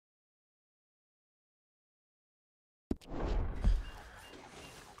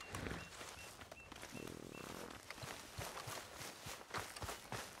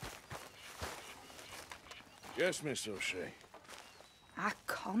Yes, Miss O'Shea. Ah,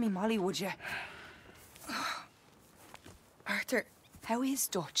 call me Molly, would you? Arthur, how is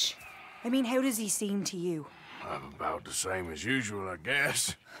Dutch? I mean, how does he seem to you? I'm about the same as usual, I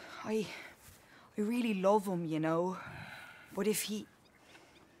guess. I really love him, you know. But if he...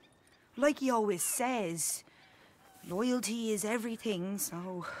 Like he always says, loyalty is everything,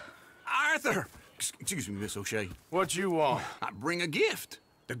 so... Arthur! Excuse me, Miss O'Shea. What you want? I bring a gift.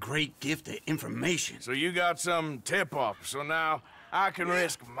 The great gift of information. So you got some tip-off, so now I can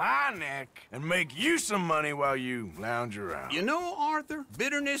risk my neck and make you some money while you lounge around. You know, Arthur,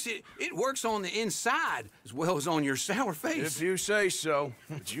 bitterness, it works on the inside as well as on your sour face. If you say so.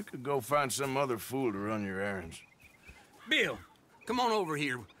 But you could go find some other fool to run your errands. Bill, come on over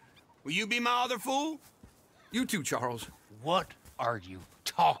here. Will you be my other fool? You too, Charles. What are you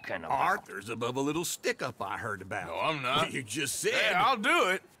talking about? Arthur's above a little stick-up I heard about. No, I'm not. You just said... Yeah, I'll do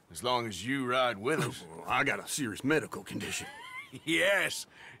it, as long as you ride with us. I got a serious medical condition. Yes,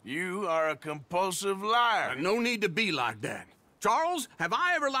 you are a compulsive liar. No need to be like that. Charles, have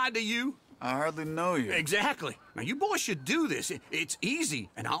I ever lied to you? I hardly know you. Exactly. Now, you boys should do this. It's easy,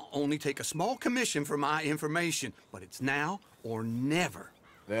 and I'll only take a small commission for my information. But it's now or never.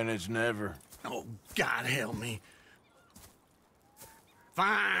 Then it's never. Oh, God help me.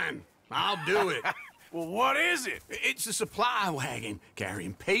 Fine, I'll do it. Well, what is it? It's a supply wagon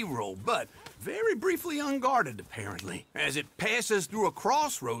carrying payroll, but very briefly unguarded, apparently, as it passes through a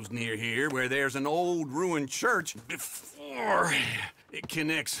crossroads near here where there's an old ruined church before it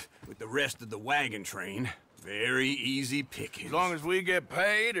connects with the rest of the wagon train. Very easy pickings. As long as we get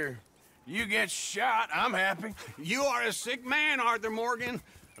paid or you get shot, I'm happy. You are a sick man, Arthur Morgan.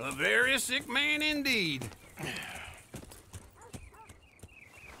 A very sick man indeed.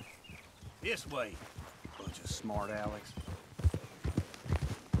 This way. Bunch of smart Alex.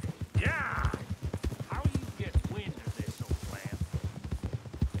 Yeah! How you get wind of this, old man?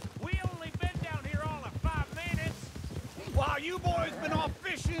 We only been down here all of 5 minutes. While you boys been off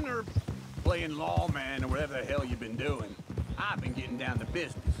fishing or playing lawman or whatever the hell you've been doing, I've been getting down to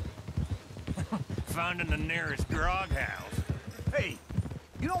business. Finding the nearest grog house. Hey,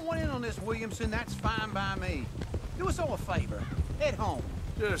 you don't want in on this, Williamson, that's fine by me. Do us all a favor. Head home.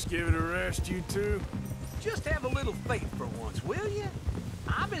 Just give it a rest, you two. Just have a little faith for once, will you?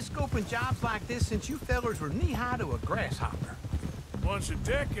 I've been scoping jobs like this since you fellers were knee-high to a grasshopper. Once a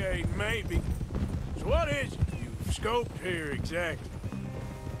decade, maybe. So what is it you've scoped here exactly?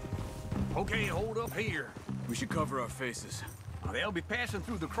 Okay, hold up here. We should cover our faces. Now, they'll be passing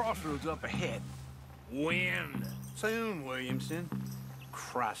through the crossroads up ahead. Wind. Soon, Williamson.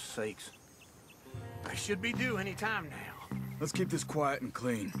 Christ's sakes. They should be due any time now. Let's keep this quiet and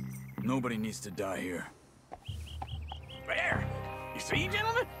clean. Nobody needs to die here. There! You see,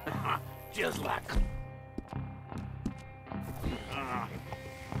 gentlemen? Just like...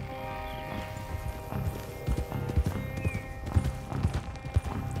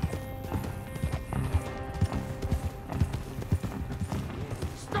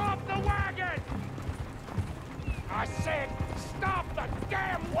 Stop the wagon! I said, stop the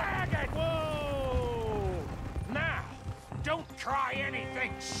damn wagon! Whoa! Now, don't try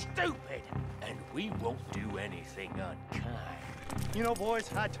anything stupid, and we won't do anything unkind. You know, boys,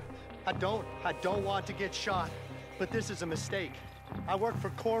 I don't want to get shot, but this is a mistake. I work for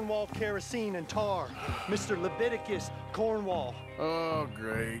Cornwall Kerosene and Tar, Mr. Leviticus Cornwall. Oh,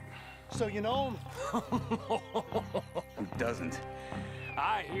 great. So you know him? Who doesn't?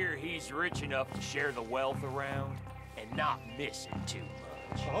 I hear he's rich enough to share the wealth around and not miss it too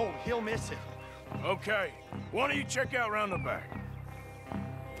much. Oh, he'll miss it. Okay, why don't you check out round the back?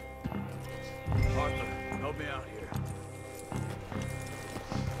 Arthur, help me out here.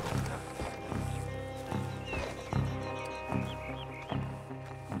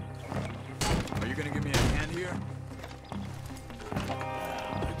 Are you gonna give me a hand here?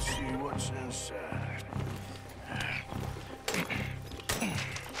 Let's see what's inside.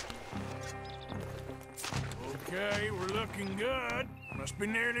 Okay, we're looking good. Must be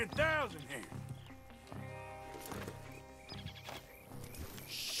nearly 1,000 here.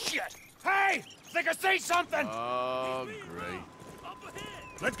 Shit! Hey! Think I see something! Oh, great.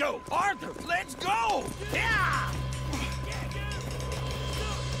 Let's go! Arthur, let's go! Yeah!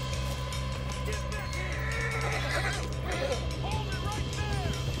 Hold it right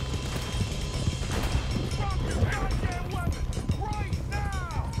there! Drop your goddamn weapon! Right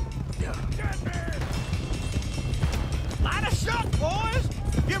now! Get me! Light a shot, boys!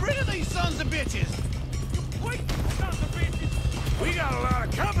 Get rid of these sons of bitches! Wait, sons of bitches! We got a lot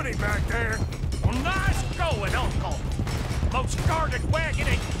of company back there. Well, nice going, Uncle. Most guarded wagon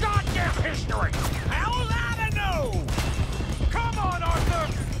in goddamn history. How was I to know? Come on, Arthur.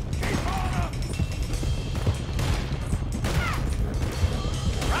 Keep on up.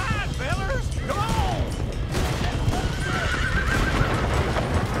 Right, fellers. Come on.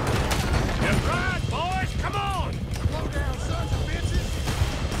 That's right, boys. Come on. Slow down, sons of bitches.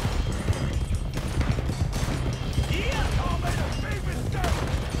 Yeah, all made of baby stuff.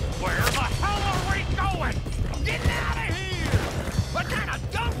 Where the hell are we going? Get out of here! What kind of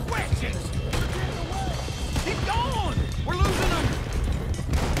dumb questions? Keep going! We're losing them!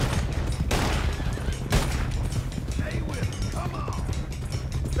 Stay with them, come on.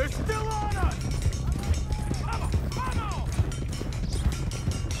 They're still on us. Come on!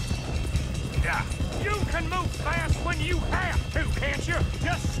 Yeah, you can move fast when you have to, can't you?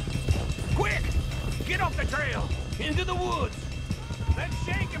 Just quick! Get off the trail! Into the woods! Let's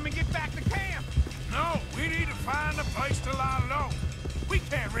shake him and get back to camp! No, we need to find a place to lie low. We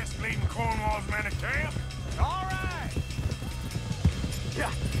can't risk leaving Cornwall's men at camp. All right!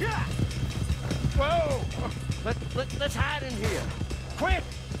 Yeah, yeah! Whoa! Let's hide in here. Quick!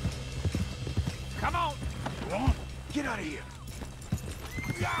 Come on! Go on, get out of here.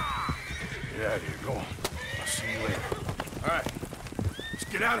 Yeah! Get out of here, go on. I'll see you later. All right, let's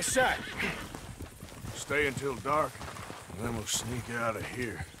get out of sight. Stay until dark, and then we'll sneak out of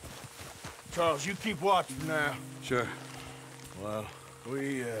here. Charles, you keep watching now. Sure. Well,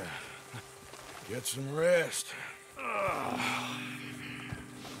 we, get some rest.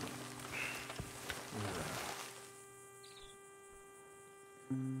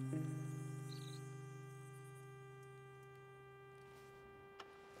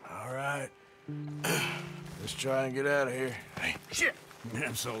 All right. Let's try and get out of here. Hey, Shit!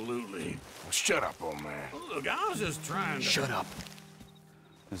 Absolutely. well, shut up, old man. Look, I was just trying to... Shut up.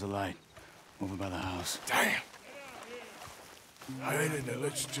 There's a light over by the house. Damn. All right, then,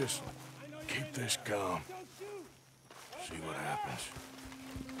 let's just keep this calm. See what happens.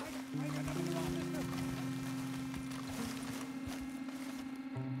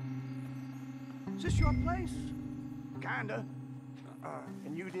 Is this your place? Kinda.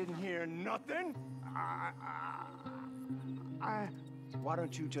 And you didn't hear nothing? Why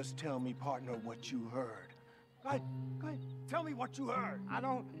don't you just tell me, partner, what you heard? Go ahead, tell me what you heard. I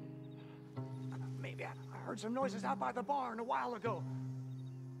don't... Maybe I heard some noises out by the barn a while ago.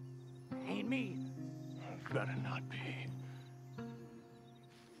 Ain't me. Better not be.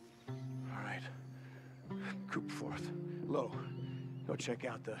 All right. Coopforth. Lo, go check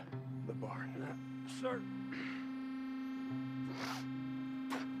out the barn. Sir.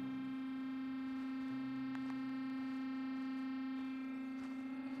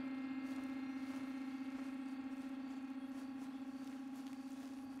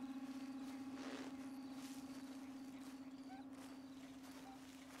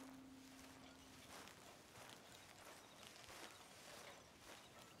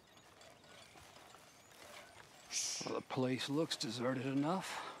 Well, the place looks deserted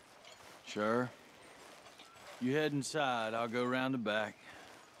enough. Sure. You head inside, I'll go round the back.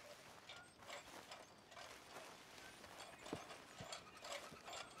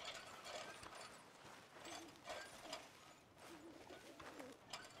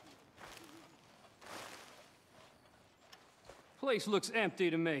 Place looks empty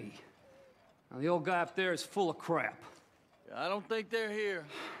to me. Now, the old guy up there is full of crap. I don't think they're here.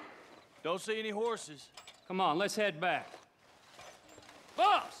 Don't see any horses. Come on, let's head back.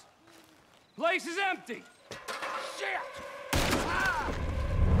 Boss! Place is empty! Shit!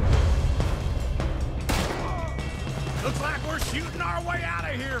 Looks like we're shooting our way out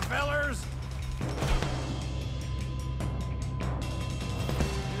of here, fellers!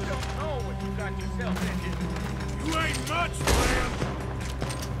 You don't know what you got yourself into. You ain't much, man.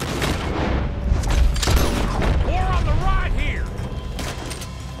 More on the right here!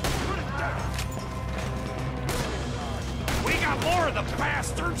 We got more of the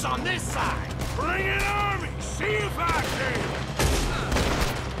bastards on this side! Bring an army. See if I can.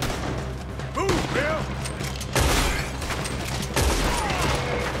 Move, Bill.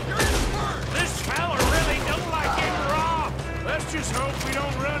 This fella really don't like getting robbed! Let's just hope we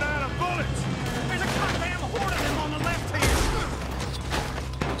don't run out of bullets. There's a goddamn horde of them on the left here!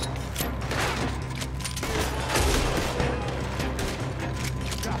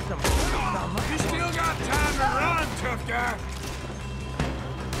 You still got time to run, tough guy.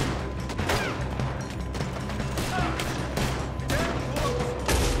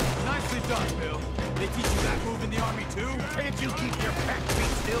 Nicely done, Bill. They teach you that move in the army, too? Can't you keep your back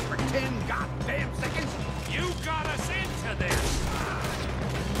feet still for 10 goddamn seconds? You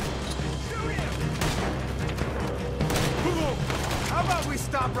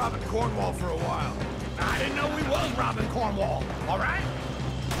stop robbing Cornwall for a while. I didn't know we was robbing Cornwall, all right?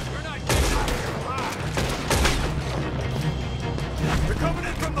 We're not getting out of here alive. They're coming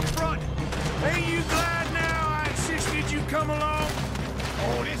in from the front. Ain't you glad now I insisted you come along?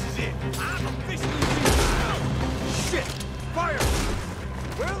 Oh, this is it. I'm officially out. Shit! Fire!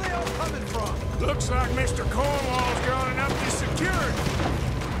 Where are they all coming from? Looks like Mr. Cornwall's gone up to security.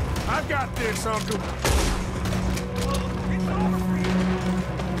 I've got this, Uncle. It's over for you.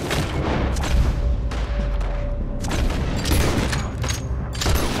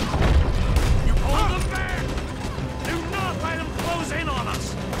 You pull them back! Do not let them close in on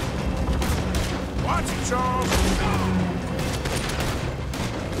us! Watch it, Charles.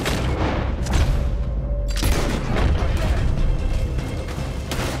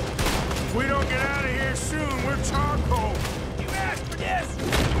 If we don't get out of here soon, we're charcoal. You asked for this!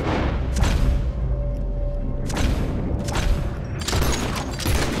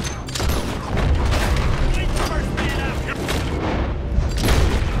 Lead the first man out here!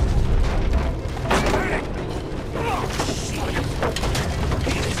 Oh, shit!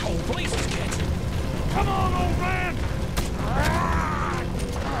 This whole place is catching! Come on, old man!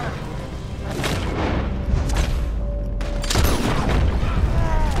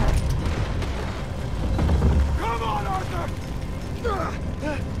 Come on, Arthur!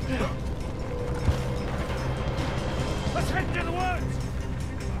 Let's head to the woods!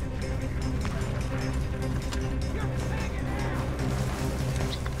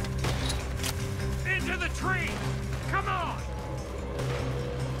 Into the tree! Come on!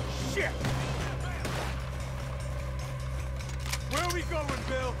 Shit! Where are we going,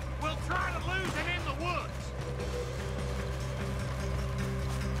 Bill? We'll try to lose it in the woods!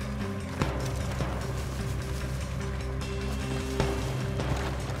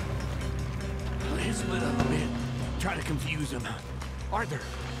 They split up a bit. Try to confuse them. Arthur,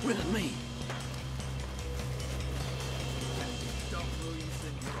 with me. Don't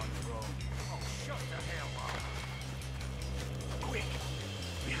Williamson, you're on the road. Oh, shut the hell up! Quick,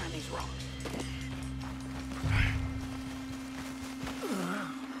 behind these rocks.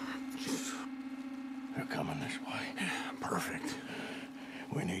 They're coming this way. Perfect.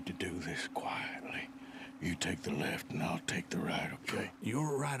 We need to do this quietly. You take the left and I'll take the right, okay?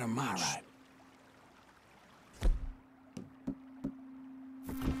 Your right or my right?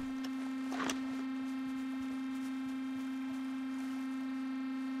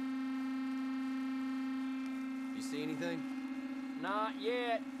 You see anything? Not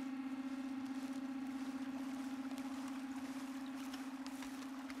yet.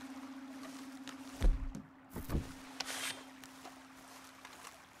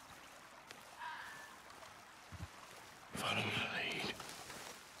 Follow my lead.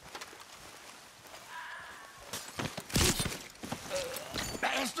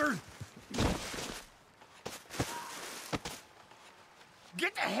 Bastard!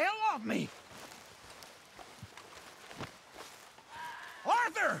 Get the hell off me!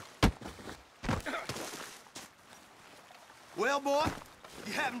 Arthur! Well, boy,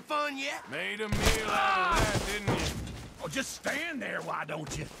 you having fun yet? Made a meal out of that, didn't you? Oh, just stand there, why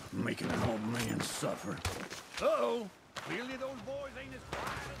don't you? Making an old man suffer. Uh-oh. Clearly those boys ain't as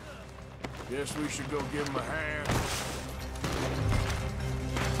quiet as us. Guess we should go give him a hand.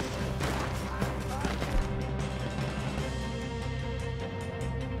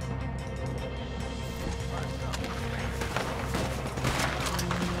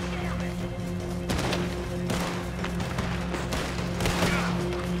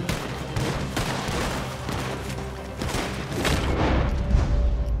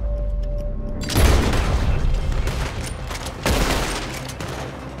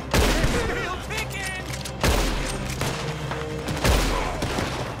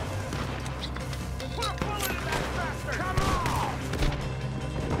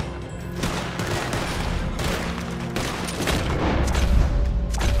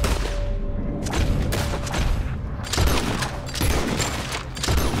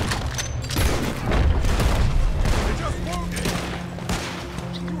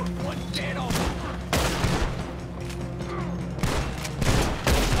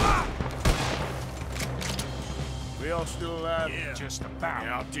 Still alive? Yeah. Just about.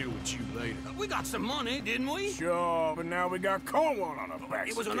 Yeah, I'll deal with you later. We got some money, didn't we? Sure, but now we got Cornwall on our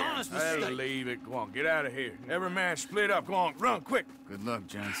backs. It was an again. honest I'll mistake. leave it. Go on, get out of here. Every man split up. Go on, run, quick. Good luck,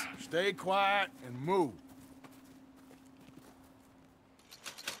 gents. Stay quiet and move.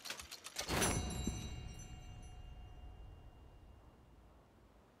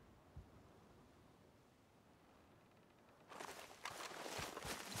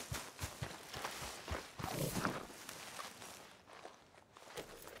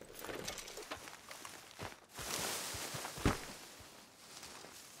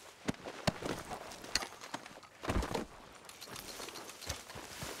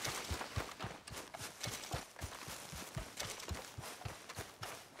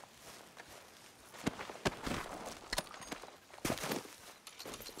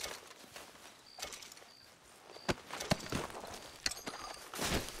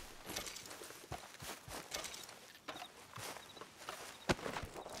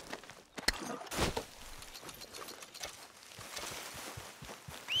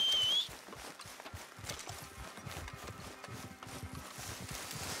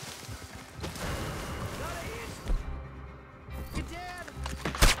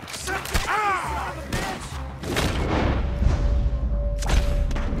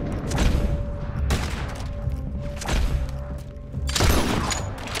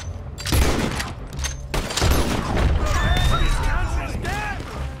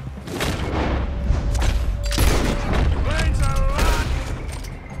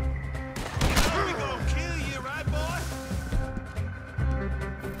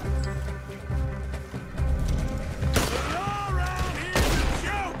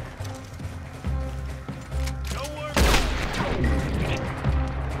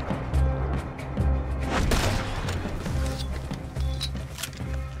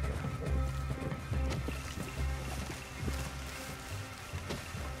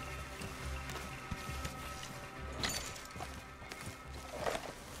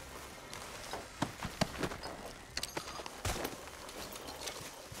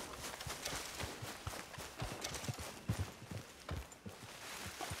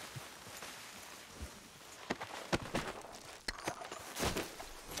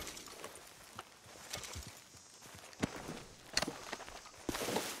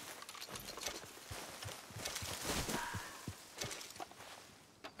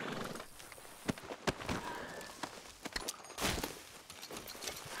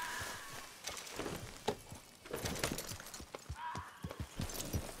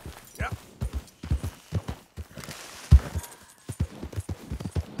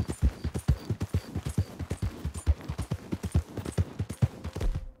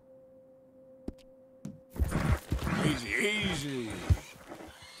 Easy.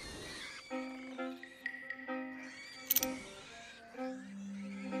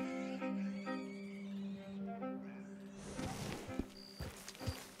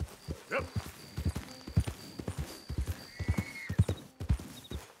 Yep.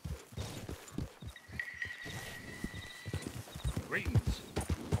 Greetings.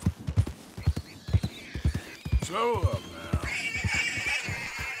 Slow up now.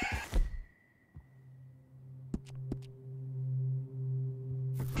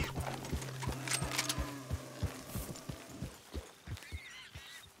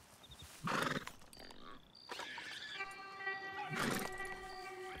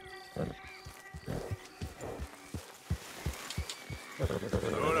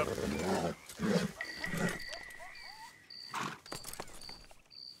 Slow it up.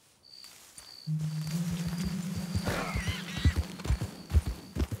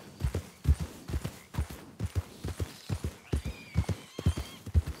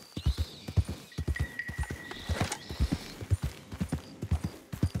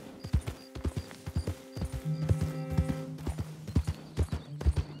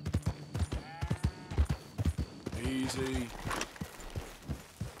 Easy.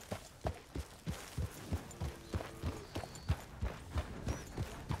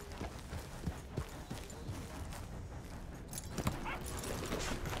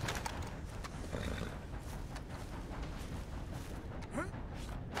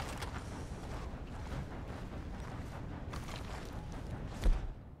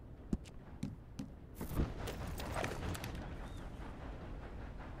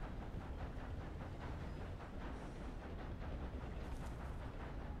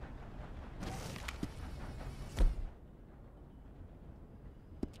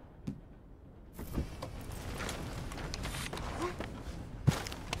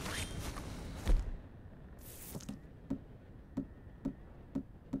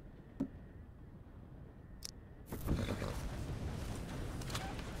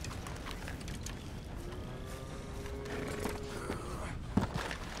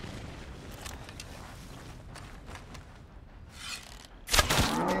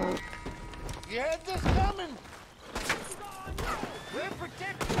 You had this coming. We're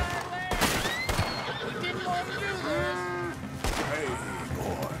protecting our land. We didn't want to do this. Hey,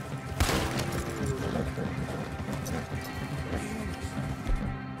 boy.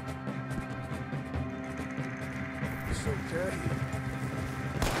 It's okay.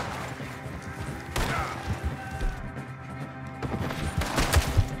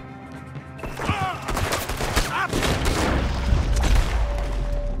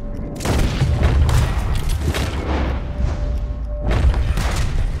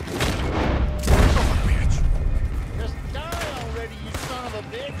 Just die already, you son of a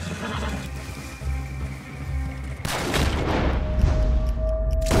bitch.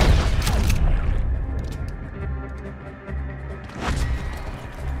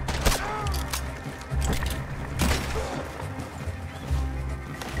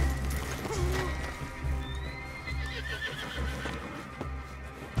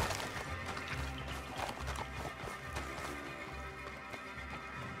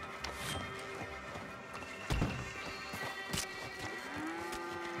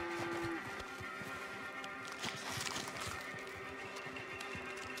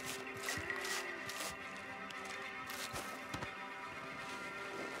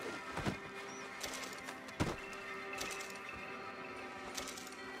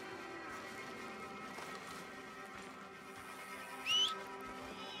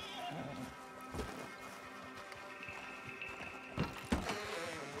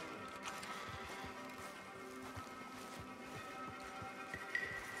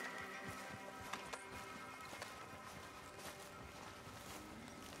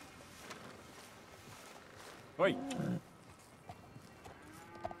 Wait.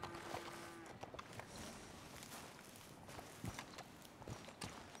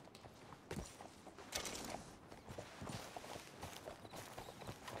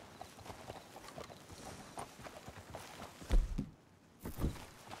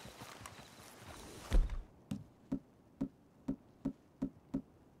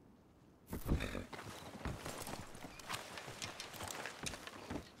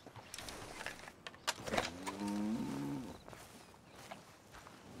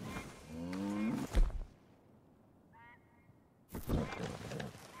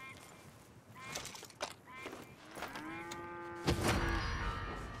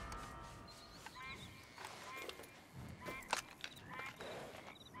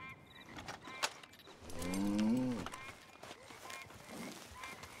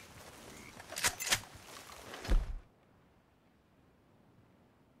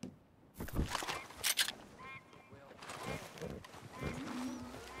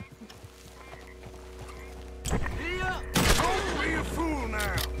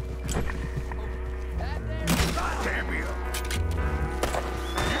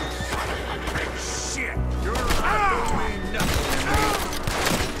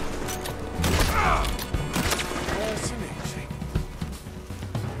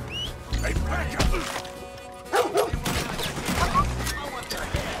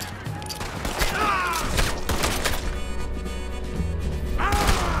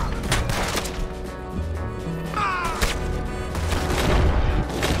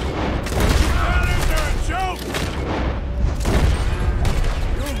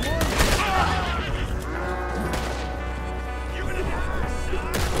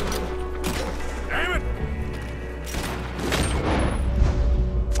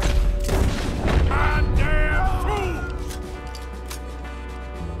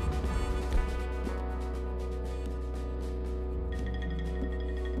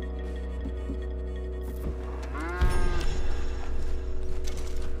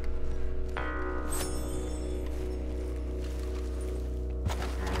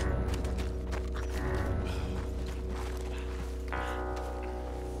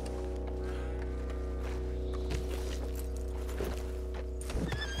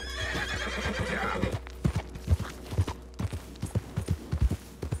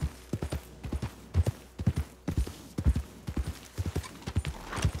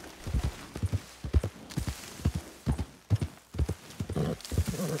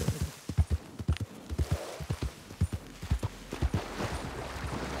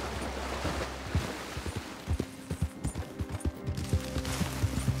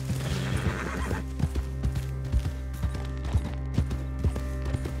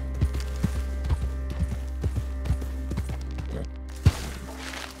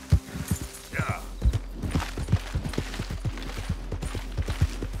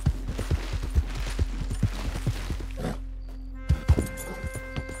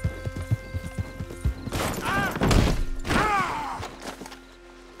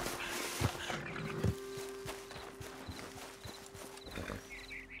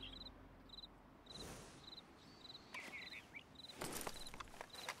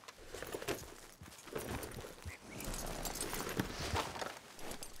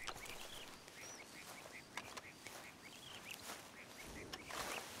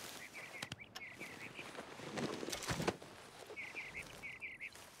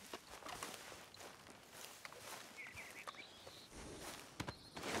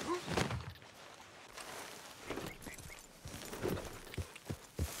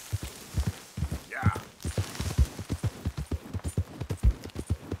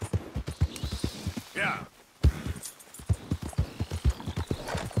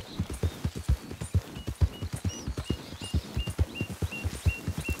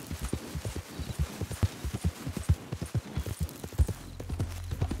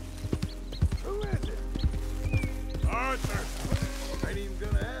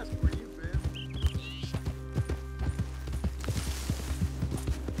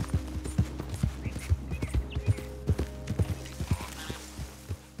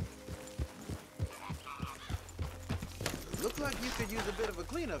 Look like you could use a bit of a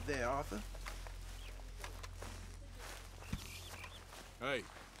cleanup there, Arthur. Hey.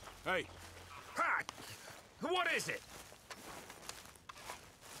 Hey. Hi! What is it?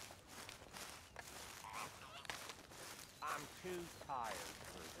 I'm too tired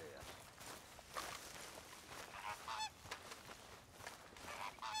for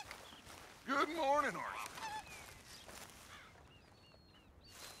this. Good morning, Arthur.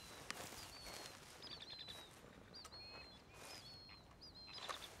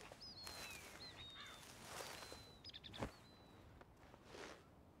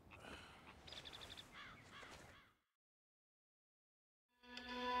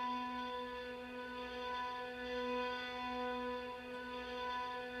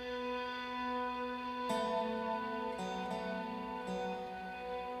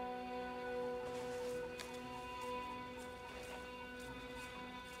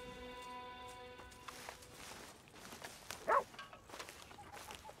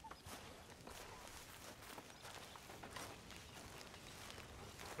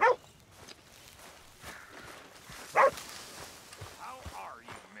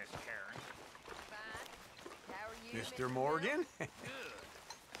 Mr. Morgan? Good.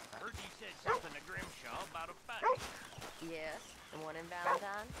 I heard you said something to Grimshaw about a fight. Yes, the one in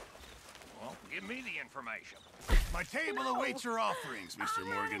Valentine? Well, give me the information. My table awaits your offerings, Mr.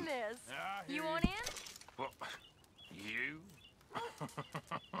 Morgan. You want in? Well, you?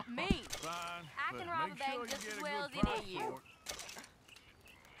 Me. Fine. I can rob a bank just as well as any of you.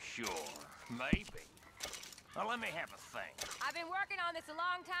 Sure, maybe. Now let me have a think. I've been working on this a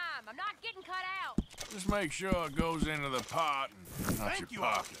long time. I'm not getting cut out. Just make sure it goes into the pot and not Thank your you,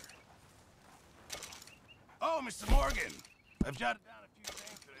 pocket. Oh, Mr. Morgan. I've jotted down a few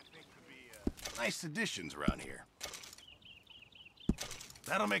things that I think could be nice additions around here.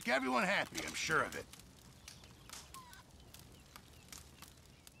 That'll make everyone happy, I'm sure of it.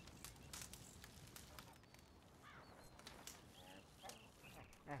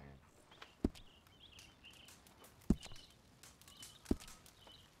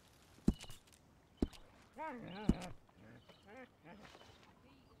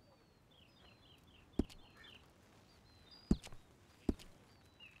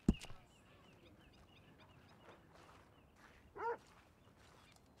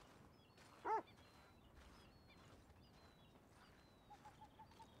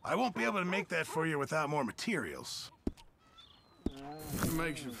 I won't be able to make that for you without more materials. It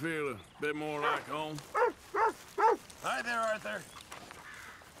makes you feel a bit more like home. Hi there, Arthur.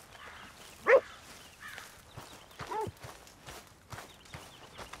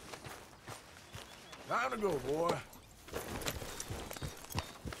 Time to go, boy.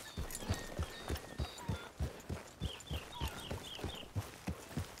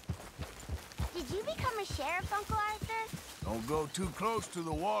 Did you become a sheriff, Uncle Arthur? Don't go too close to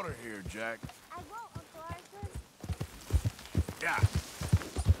the water here, Jack. I won't, Uncle Arthur. Yeah.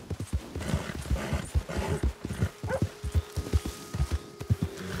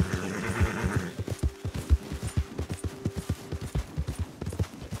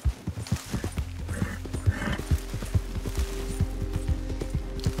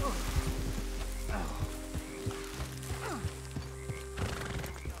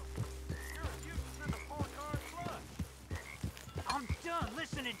 I'm done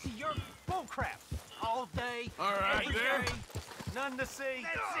listening to your bullcrap all day, All right, every there. day. None to see.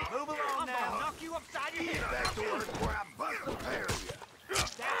 Move along now. I'll knock you upside your head. Back to work where I bust the pair of you.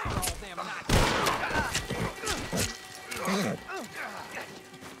 That's for all them nights.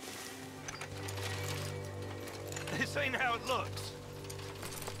 This ain't how it looks.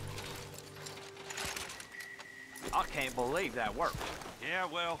 I can't believe that worked. Yeah,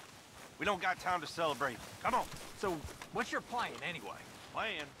 well, we don't got time to celebrate. Come on. So, what's your plan anyway?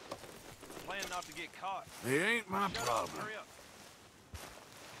 Plan not to get caught. It ain't my Shut up, problem. hurry up.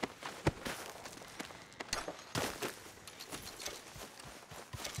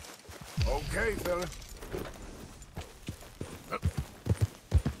 Okay, fella.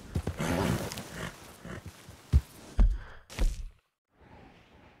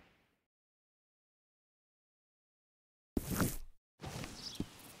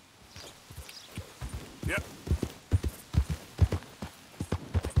 Yep.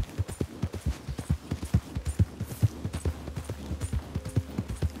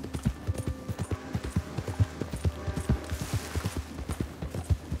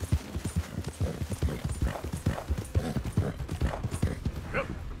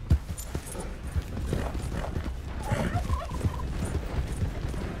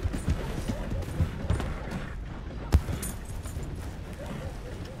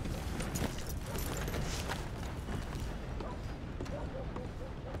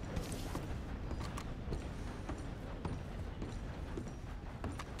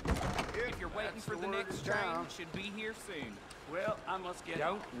 If you're waiting for the next train, it should be here soon. Well, I must get...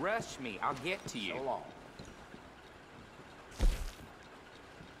 Don't rush me. I'll get to you. So long.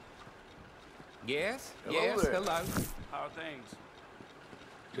 Yes? Hello yes, there. hello. How are things?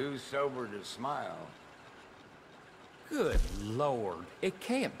 Too sober to smile. Good Lord. It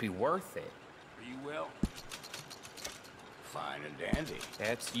can't be worth it. Are you well? Fine and dandy.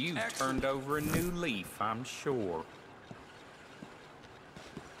 That's you Excellent. turned over a new leaf, I'm sure.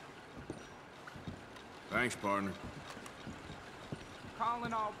 Thanks, partner.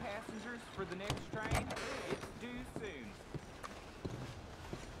 Calling all passengers for the next train. It's due soon.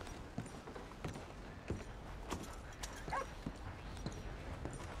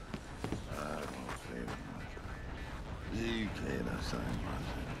 I don't say much. You can't say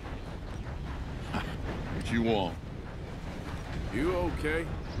much. What you want? You okay?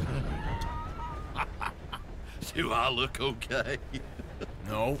 Do I look okay?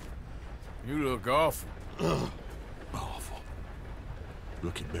 No. You look awful. Awful.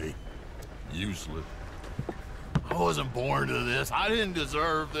 Look at me. Useless. I wasn't born to this. I didn't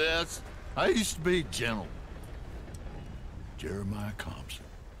deserve this. I used to be gentle. Jeremiah Compson.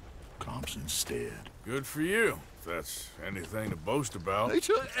 Compson's dead. Good for you, if that's anything to boast about. They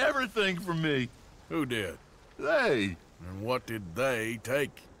took everything from me. Who did? They. And what did they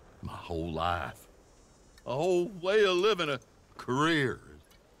take? My whole life. A whole way of living, a career.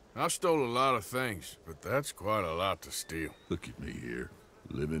 I stole a lot of things, but that's quite a lot to steal. Look at me here,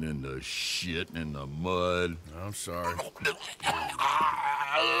 living in the shit and in the mud. I'm sorry.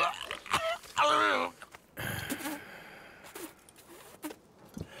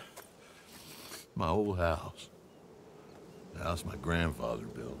 My old house. House my grandfather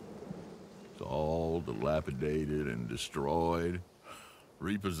built. It's all dilapidated and destroyed,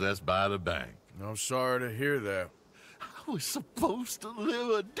 repossessed by the bank. I'm sorry to hear that. I was supposed to live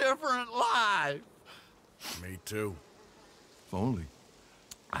a different life. Me too. If only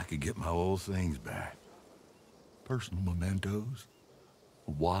I could get my old things back. Personal mementos,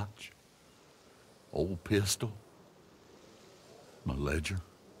 a watch, old pistol, my ledger.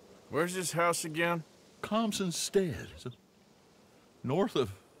 Where's this house again? Compson Stead, north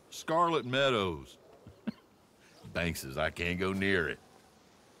of Scarlet Meadows. Bank says I can't go near it.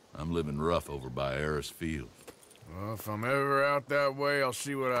 I'm living rough over by Harris Field. Well, if I'm ever out that way, I'll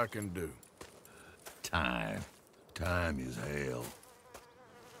see what I can do. Time. Time is hell.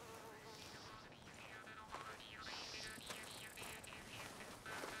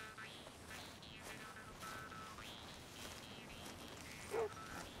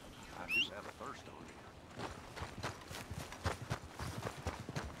 I do have a thirst on you.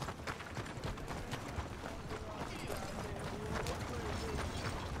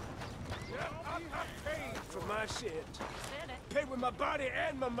 I paid for my shit. Paid with my body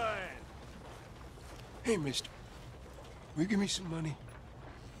and my mind. Hey, mister. Will you give me some money?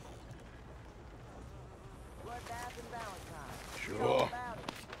 Sure. Well,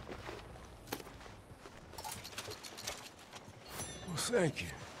 thank you.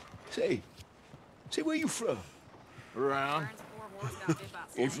 Say, where you from? Around.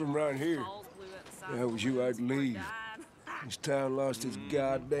 Ain't from around here. If that was you, I'd leave. This town lost its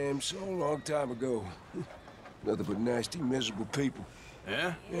goddamn soul a long time ago. Nothing but nasty, miserable people.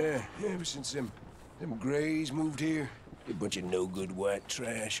 Yeah? Yeah, ever since them Grays moved here, a bunch of no-good white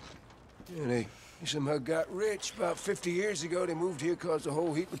trash. Yeah, they somehow got rich. About 50 years ago, they moved here, caused a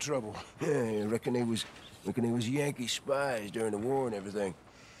whole heap of trouble. Yeah, I reckon they was Yankee spies during the war and everything.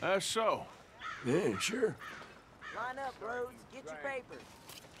 That's so. Yeah, sure. Line up, Rhodes. Get your papers.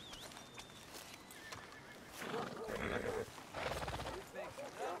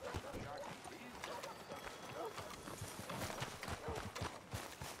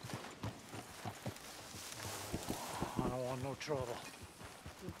 I don't want no trouble.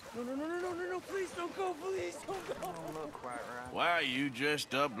 No, please don't go, please don't go. Don't look quite right. Why are you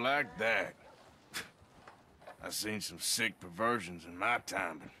dressed up like that? I've seen some sick perversions in my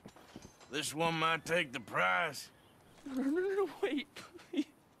time, but this one might take the prize. No, wait, please.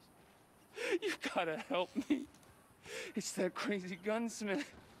 You gotta help me. It's that crazy gunsmith.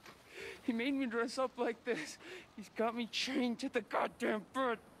 He made me dress up like this. He's got me chained to the goddamn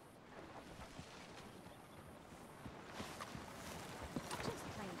bed.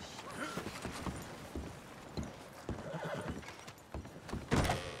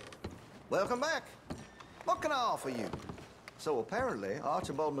 Welcome back. What can I offer you? So apparently,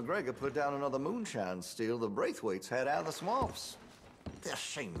 Archibald McGregor put down another moonshine steal the Braithwaites had out of the swamps. They're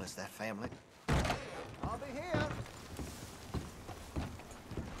shameless, that family. I'll be here.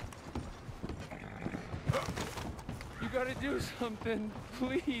 You gotta do something,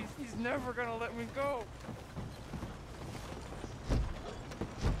 please. He's never gonna let me go.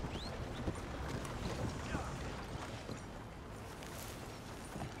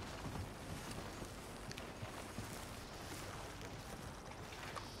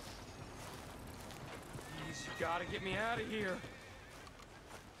 Please, you gotta get me out of here.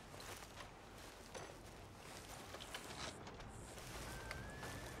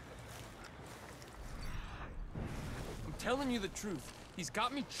 I'm telling you the truth. He's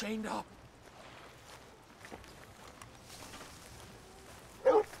got me chained up.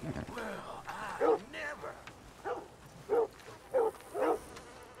 Well, I never.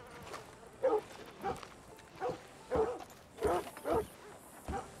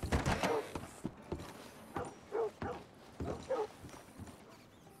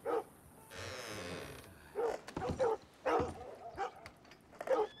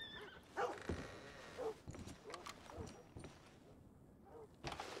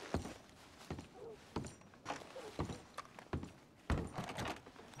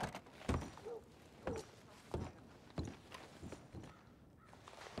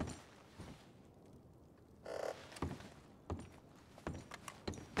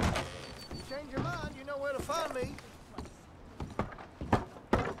 Change your mind, you know where to find me.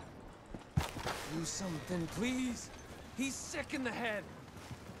 Do something, please. He's sick in the head.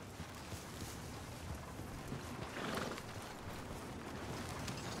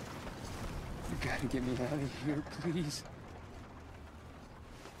 You gotta get me out of here, please.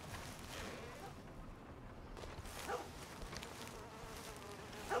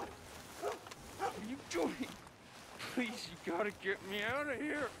 What are you doing? Please, you gotta get me out of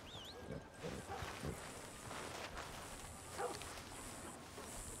here.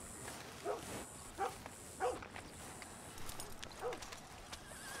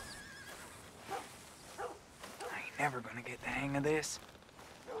 ever gonna get the hang of this?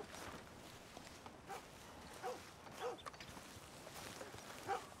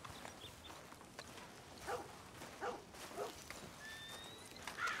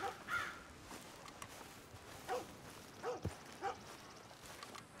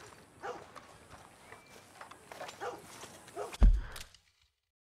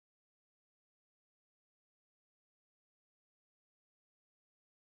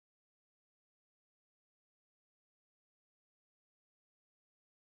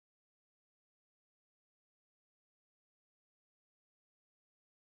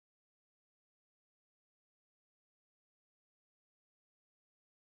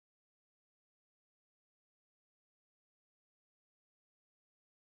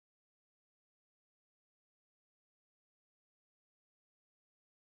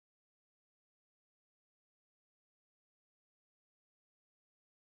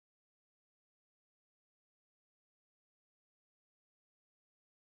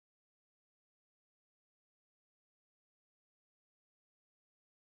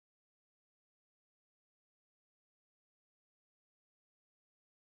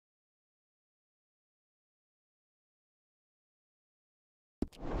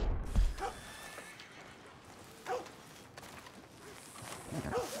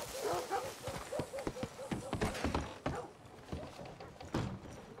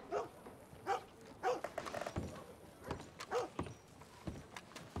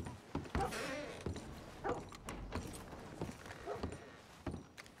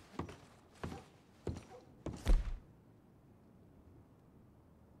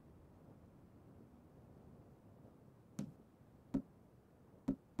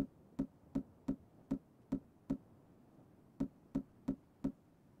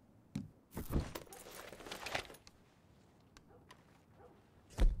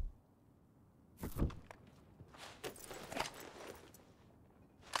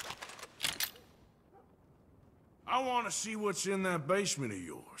 I want to see what's in that basement of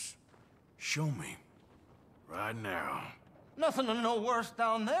yours. Show me. Right now. Nothing no worse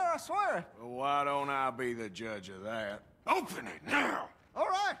down there, I swear. Well, why don't I be the judge of that? Open it now! All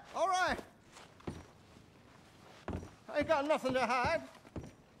right, all right. I ain't got nothing to hide.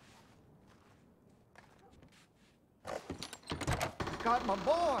 Got my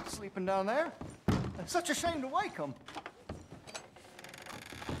boy sleeping down there. It's such a shame to wake him.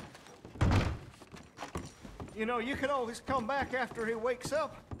 You know, you can always come back after he wakes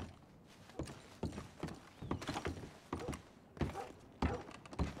up.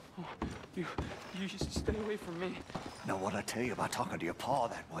 Oh, you just stay away from me. Know what I tell you about talking to your pa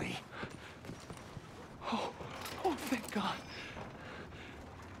that way? Oh, thank God.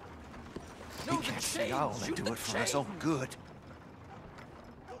 He can't see I only do it for his own good.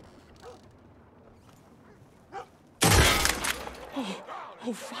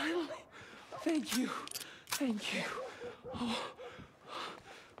 Oh, finally. Thank you. Thank you. Oh,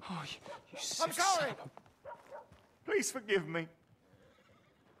 you sick I'm sorry. son of Please forgive me.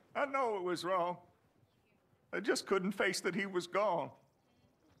 I know it was wrong. I just couldn't face that he was gone.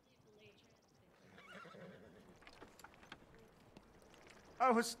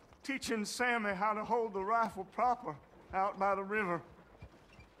 I was teaching Sammy how to hold the rifle proper out by the river.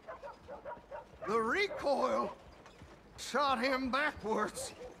 The recoil shot him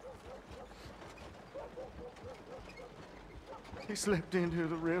backwards. He slipped into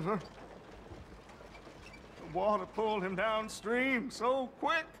the river. The water pulled him downstream so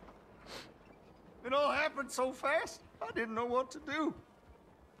quick. It all happened so fast, I didn't know what to do.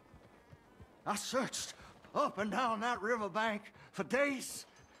 I searched up and down that riverbank for days.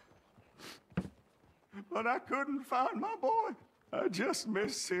 But I couldn't find my boy. I just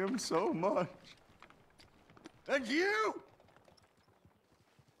miss him so much. And you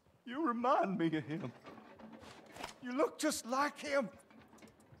remind me of him. You look just like him.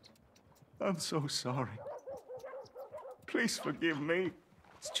 I'm so sorry. Please forgive me.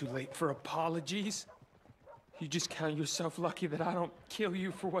 It's too late for apologies. You just count yourself lucky that I don't kill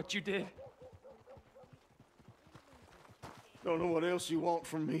you for what you did. Don't know what else you want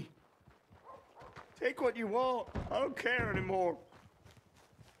from me. Take what you want. I don't care anymore.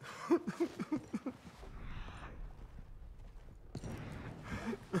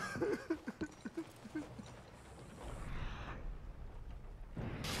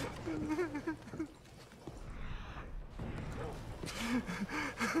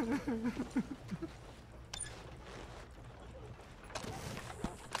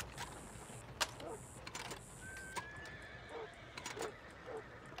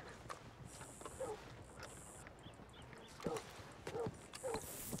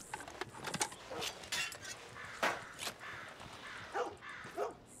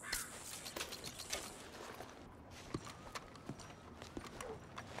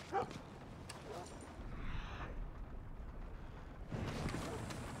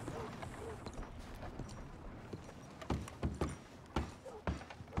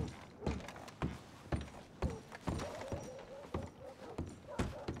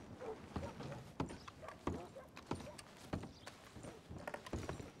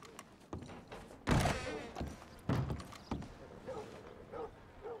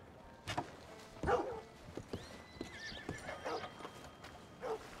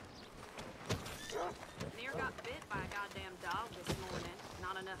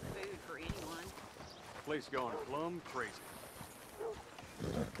 enough food for anyone. Place going plumb crazy.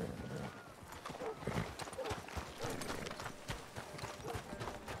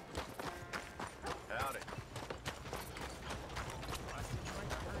 Howdy.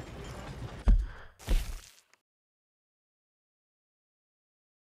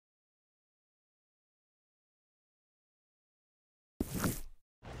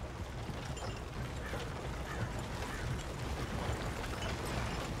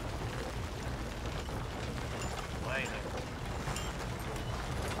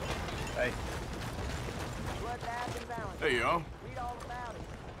 Hey. Bloodbath and Valentine. Hey, y'all. Read all about it.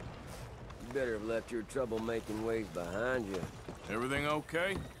 You better have left your troublemaking ways behind you. Everything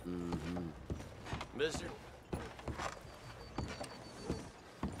okay? Mm-hmm. Mister?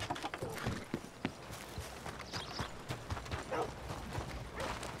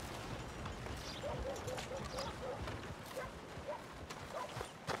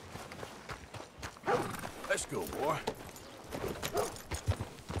 Let's go, boy.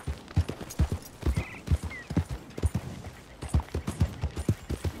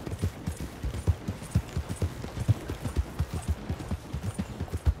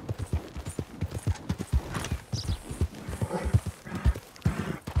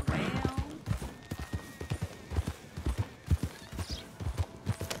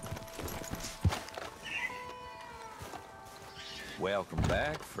 Welcome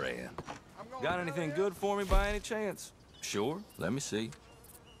back, friend. Got anything good for me by any chance? Sure, let me see.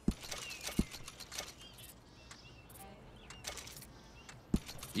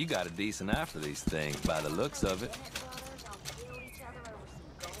 You got a decent eye for these things by the looks of it.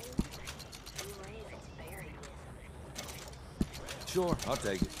 Sure, I'll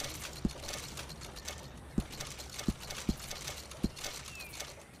take it.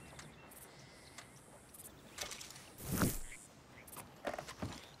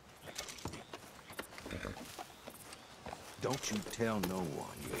 Don't you tell no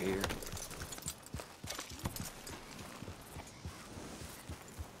one, you hear?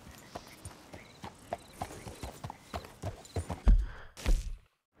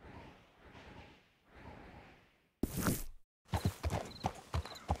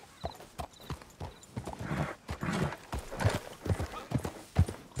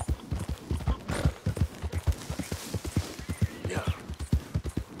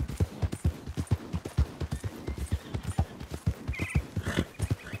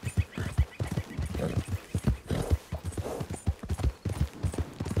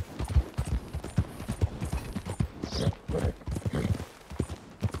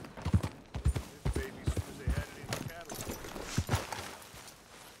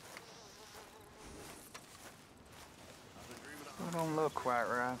 Don't look quite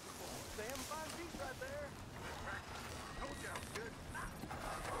right.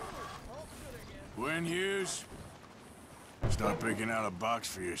 Gwen Hughes, start picking out a box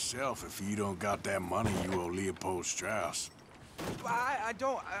for yourself if you don't got that money you owe Leopold Strauss. I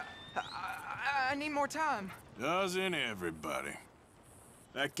don't. I need more time. Doesn't everybody?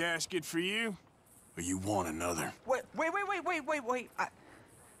 That casket for you? Or you want another? Wait.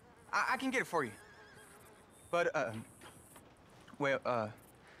 I can get it for you. But,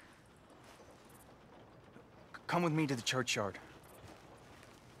 come with me to the churchyard.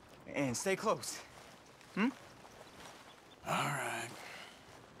 And stay close. Hmm? All right.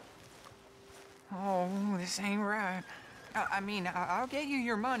 Oh, this ain't right. I mean, I'll get you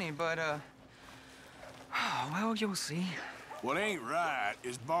your money, but, well, you'll see. What ain't right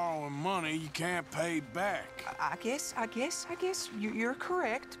is borrowing money you can't pay back. I guess you're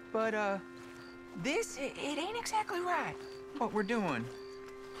correct, but, it ain't exactly right, what we're doing.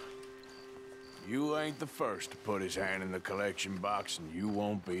 You ain't the first to put his hand in the collection box, and you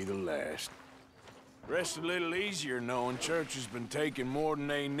won't be the last. Rest a little easier knowing church has been taking more than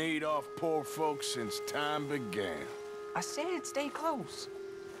they need off poor folks since time began. I said stay close.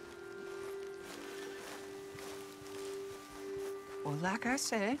 Well, like I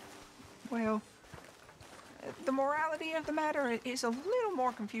said, well, the morality of the matter is a little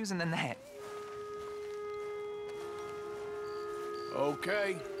more confusing than that.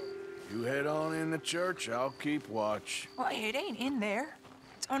 Okay. You head on in the church, I'll keep watch. Well, it ain't in there.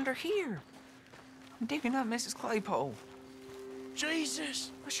 It's under here. I'm digging up Mrs. Claypole.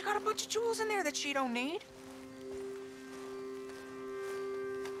 Jesus! Well, she got a bunch of jewels in there that she don't need.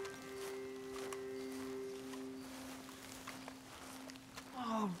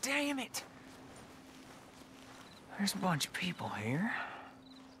 Oh, damn it. There's a bunch of people here.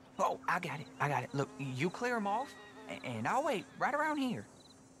 Oh, I got it. Look, you clear them off, and I'll wait right around here.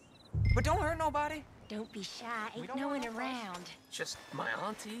 But don't hurt nobody. Don't be shy. Ain't no one around. Just my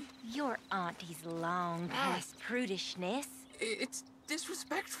auntie? Your auntie's long past prudishness. It's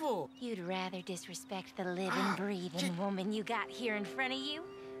disrespectful. You'd rather disrespect the living, breathing woman you got here in front of you?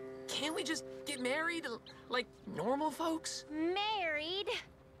 Can't we just get married like normal folks? Married?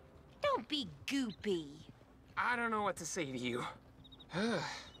 Don't be goopy. I don't know what to say to you.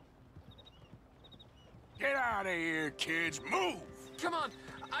 Get out of here, kids. Move! Come on.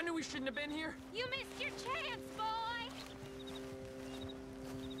 I knew we shouldn't have been here. You missed your chance, boy!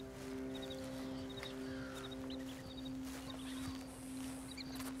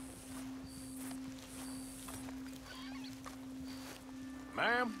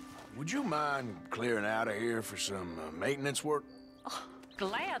 Ma'am, would you mind clearing out of here for some maintenance work? Oh,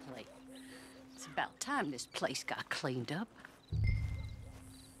 gladly. It's about time this place got cleaned up.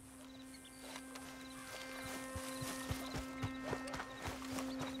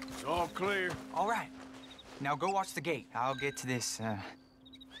 It's all clear. All right. Now go watch the gate. I'll get to this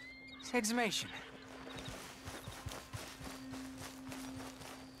exhumation.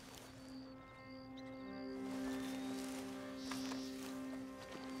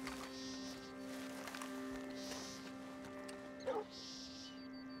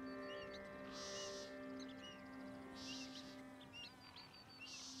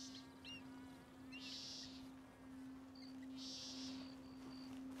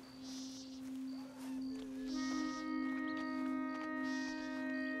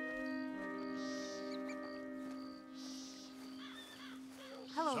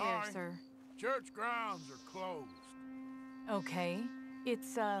 Hello Sorry. there, sir. Church grounds are closed. Okay.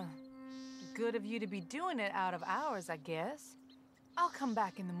 It's, good of you to be doing it out of hours, I guess. I'll come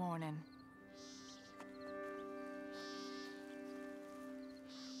back in the morning.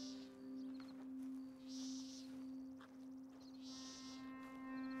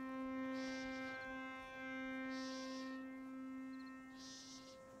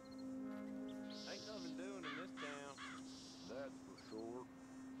 Ain't nothing doing in this town, that's for sure.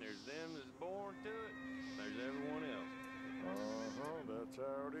 There's them that's born to it, there's everyone else. That's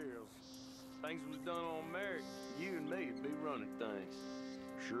how it is. Things was done on merit, you and me'd be running things.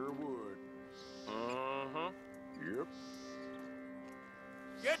 Sure would. Yep.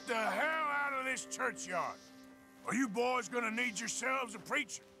 Get the hell out of this churchyard. Are you boys gonna need yourselves a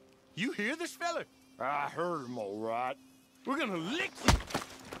preacher? You hear this fella? I heard him all right. We're gonna lick you.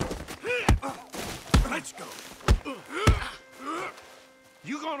 Let's go.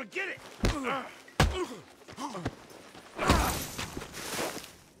 You gonna get it.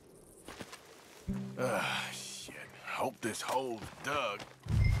 Shit. Hope this hole's dug.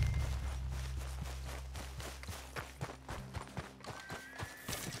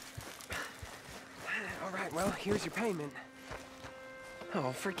 All right, well, here's your payment.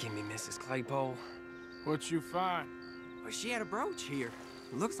 Oh, forgive me, Mrs. Claypole. What you find? Well, she had a brooch here.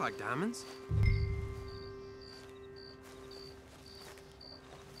 Looks like diamonds.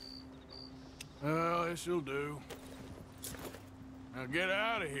 Well, this'll do. Now get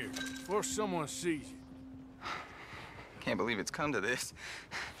out of here before someone sees you. Can't believe it's come to this.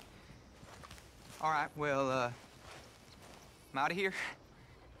 All right, well, I'm out of here.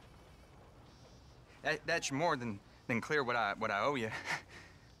 That's more than clear what I owe you.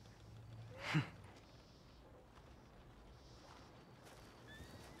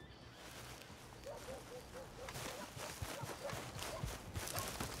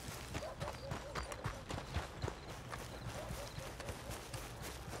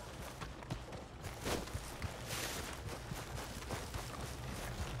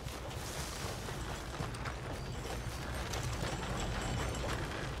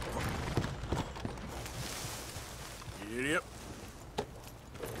 Yep.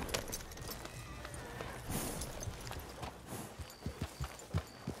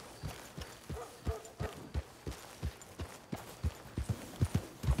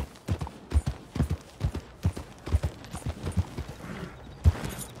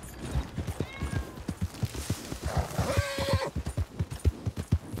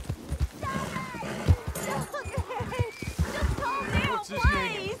 What's his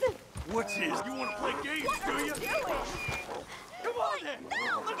name? What's his? You want to play games, do you? Come on then!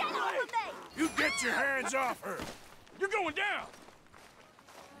 No! Get off of me! You get your hands off her! You're going down!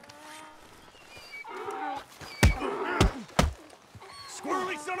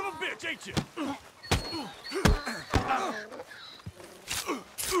 Squirrely son of a bitch, ain't you?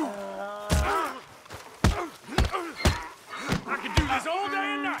 I can do this all day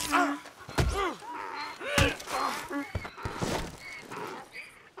and night!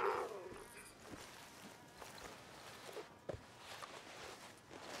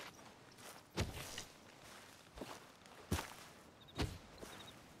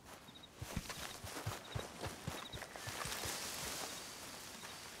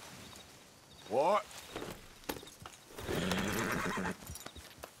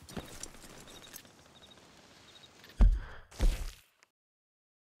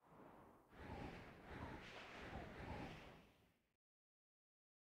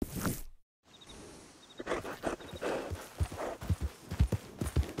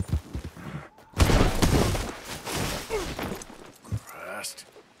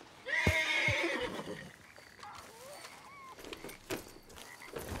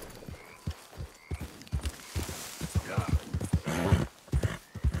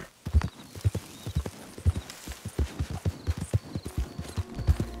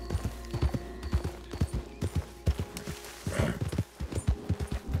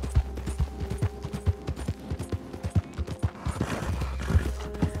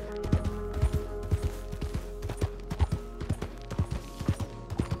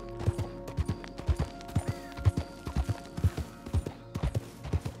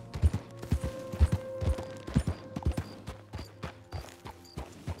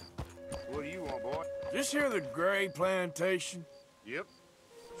 This here the Gray plantation? Yep.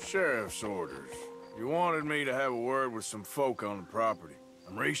 Sheriff's orders. You wanted me to have a word with some folk on the property.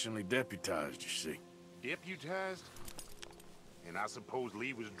 I'm recently deputized, you see. Deputized? And I suppose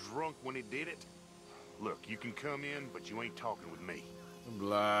Lee was drunk when he did it? Look, you can come in, but you ain't talking with me.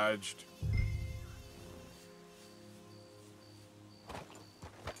 Obliged.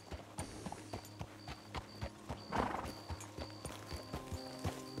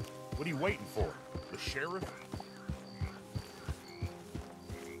 What are you waiting for? The sheriff?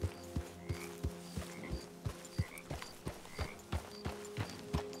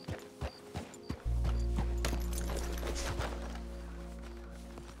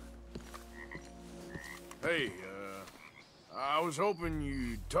 Hey, I was hoping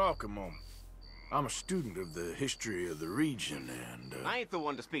you'd talk a moment. I'm a student of the history of the region, and, I ain't the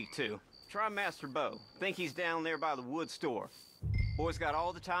one to speak to. Try Master Bo. Think he's down there by the wood store. Boy's got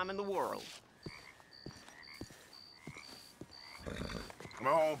all the time in the world. Come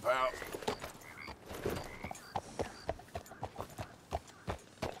on, pal.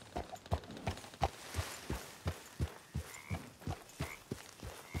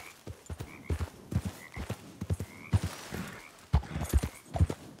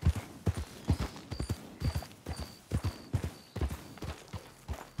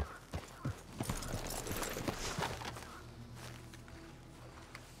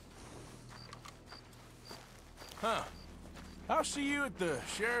 Huh. I'll see you at the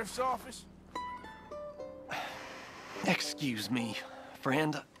sheriff's office. Excuse me,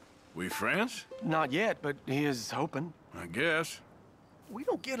 friend. We friends? Not yet, but he is hoping. I guess. We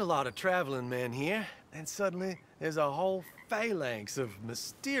don't get a lot of traveling men here, and suddenly there's a whole phalanx of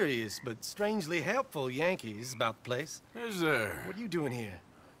mysterious but strangely helpful Yankees about the place. Is there? What are you doing here?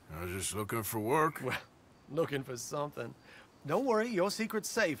 I was just looking for work. Well, looking for something. Don't worry, your secret's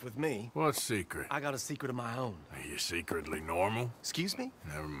safe with me. What secret? I got a secret of my own. Are you secretly normal? Excuse me?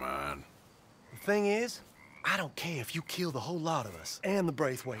 Never mind. The thing is, I don't care if you kill the whole lot of us and the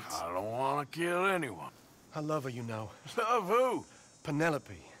Braithwaites. I don't want to kill anyone. I love her, you know. Love who?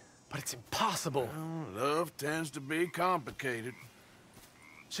 Penelope. But it's impossible. Well, love tends to be complicated.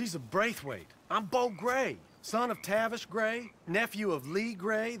 She's a Braithwaite. I'm Bo Gray, son of Tavish Gray, nephew of Lee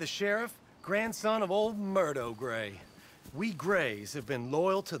Gray, the sheriff, grandson of old Murdo Gray. We Grays have been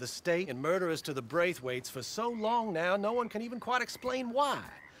loyal to the state and murderous to the Braithwaites for so long now, no one can even quite explain why.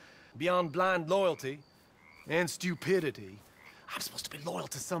 Beyond blind loyalty and stupidity, I'm supposed to be loyal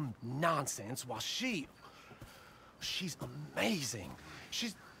to some nonsense while she's amazing.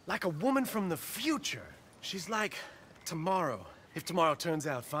 She's like a woman from the future. She's like tomorrow, if tomorrow turns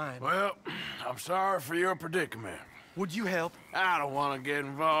out fine. Well, I'm sorry for your predicament. Would you help? I don't want to get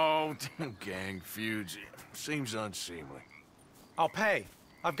involved in gang feuds. Seems unseemly. I'll pay.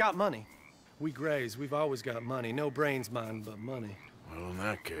 I've got money. We Grays, we've always got money. No brains, mind, but money. Well, in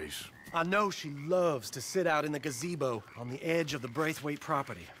that case... I know she loves to sit out in the gazebo on the edge of the Braithwaite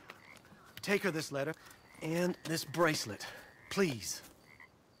property. Take her this letter and this bracelet, please.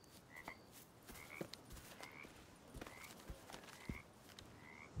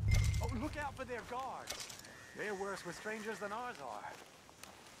 Oh, look out for their guards. They're worse with strangers than ours are.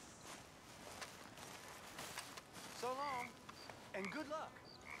 So long, and good luck.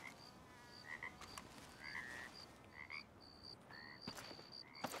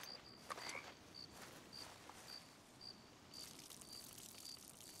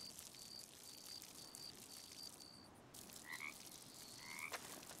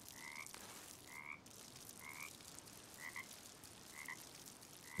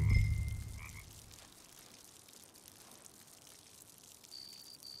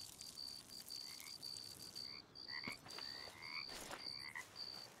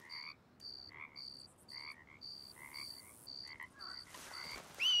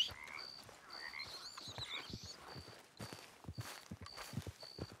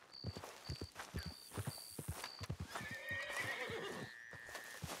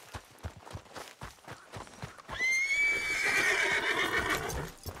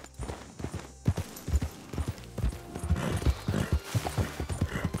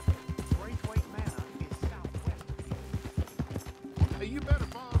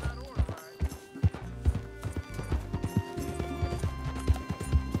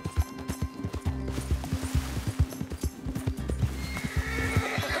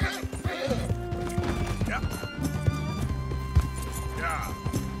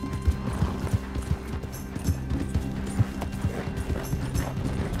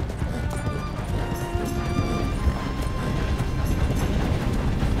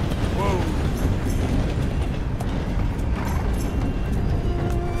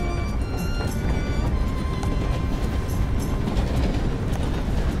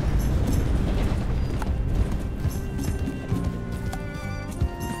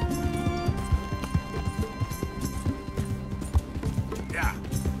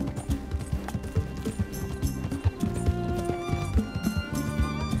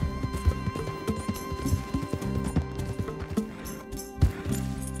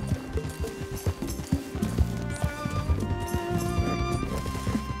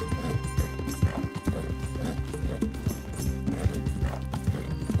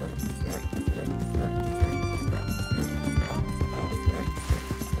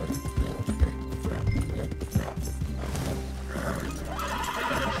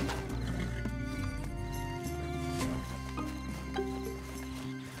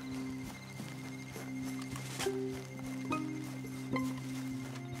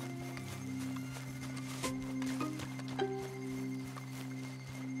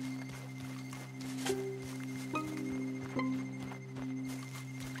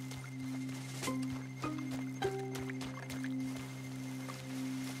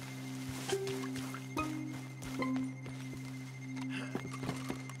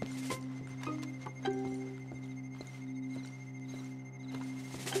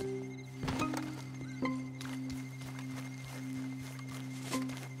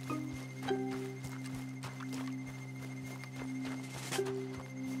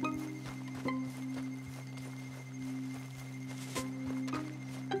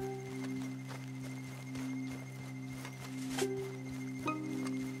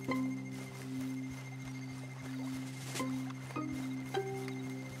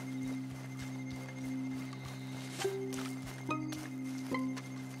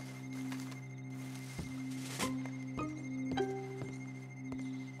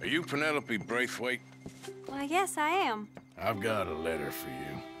 you Penelope Braithwaite? Well, yes, I am. I've got a letter for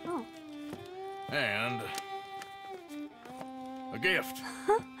you. Oh. And a gift.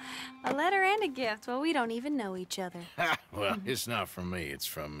 A letter and a gift. Well, we don't even know each other. Well, it's not from me. It's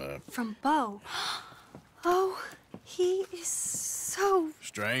from, From Beau. Oh, he is so...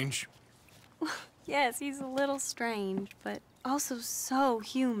 Strange? Yes, he's a little strange, but also so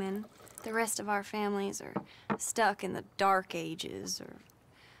human. The rest of our families are stuck in the Dark Ages, or,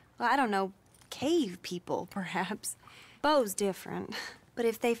 well, I don't know, cave people, perhaps. Beau's different, but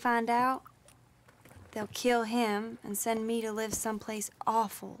if they find out, they'll kill him and send me to live someplace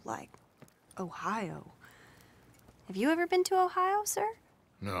awful like Ohio. Have you ever been to Ohio, sir?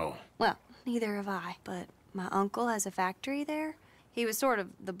 No. Well, neither have I, but my uncle has a factory there. He was sort of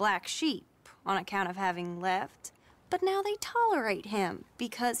the black sheep on account of having left, but now they tolerate him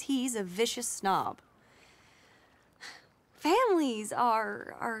because he's a vicious snob. Families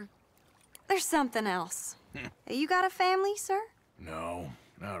are there's something else. You got a family, sir? No,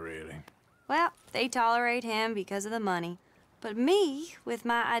 not really. Well, they tolerate him because of the money. But me, with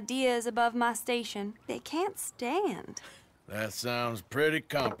my ideas above my station, they can't stand. That sounds pretty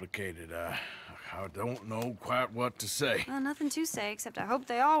complicated. I don't know quite what to say. Well, nothing to say, except I hope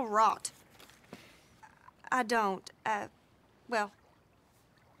they all rot. I don't, well,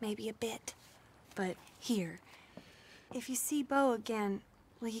 maybe a bit. But here, if you see Beau again,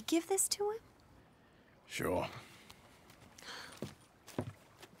 will you give this to him? Sure.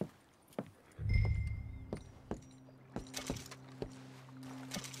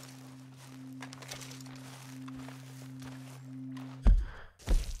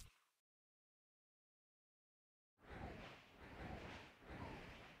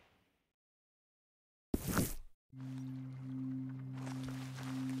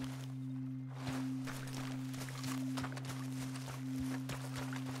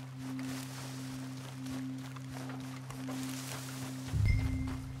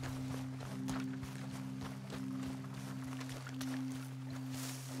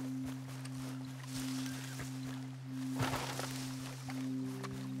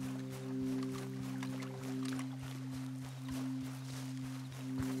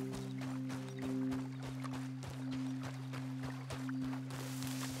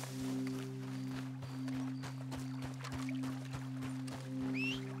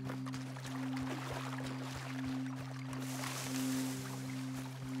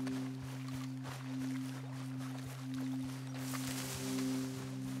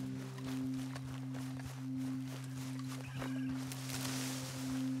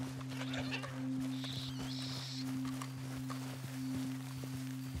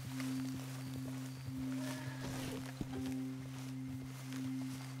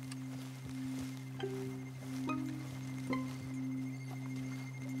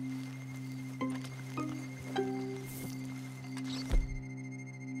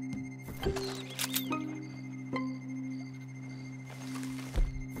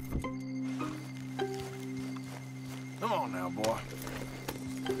 Come on now, boy.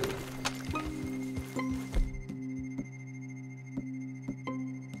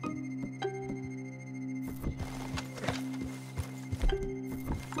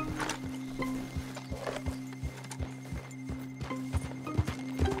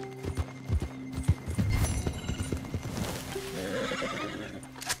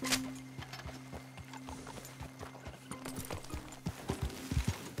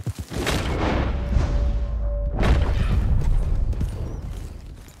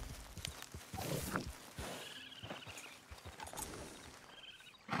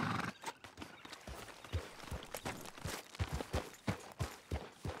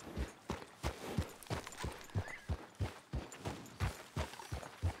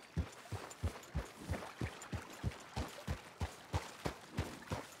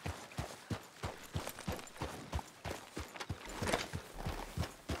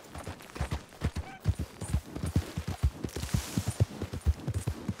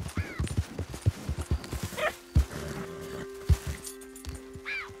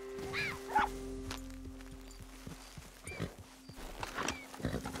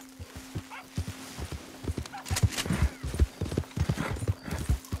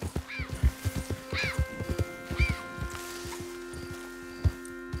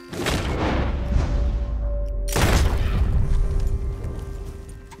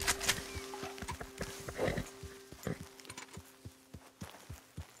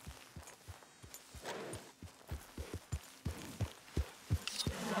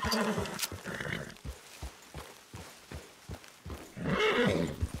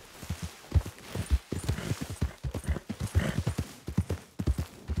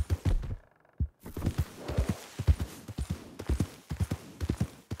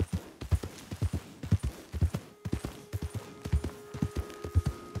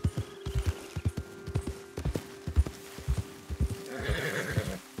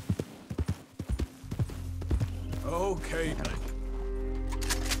 Okay.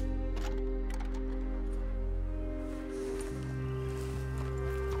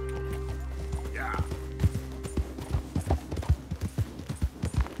 Yeah.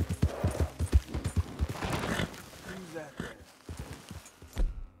 Who's that there?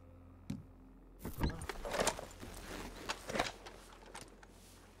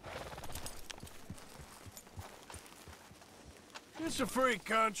 It's a free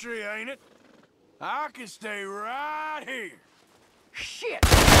country, ain't it? I can stay right here. Shit!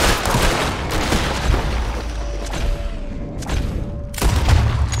 This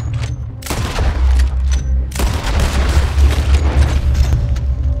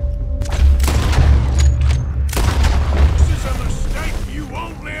is a mistake you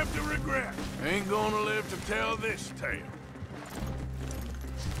won't live to regret. Ain't gonna live to tell this tale.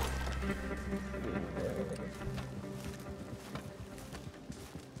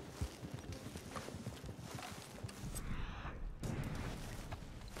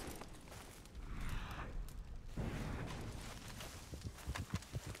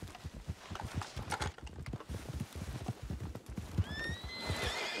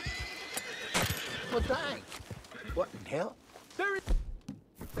 Well, dang. What in hell? There it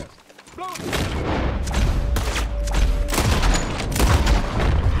is. Blow.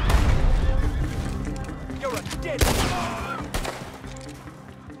 You're a dead.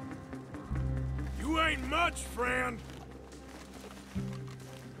 You ain't much, friend.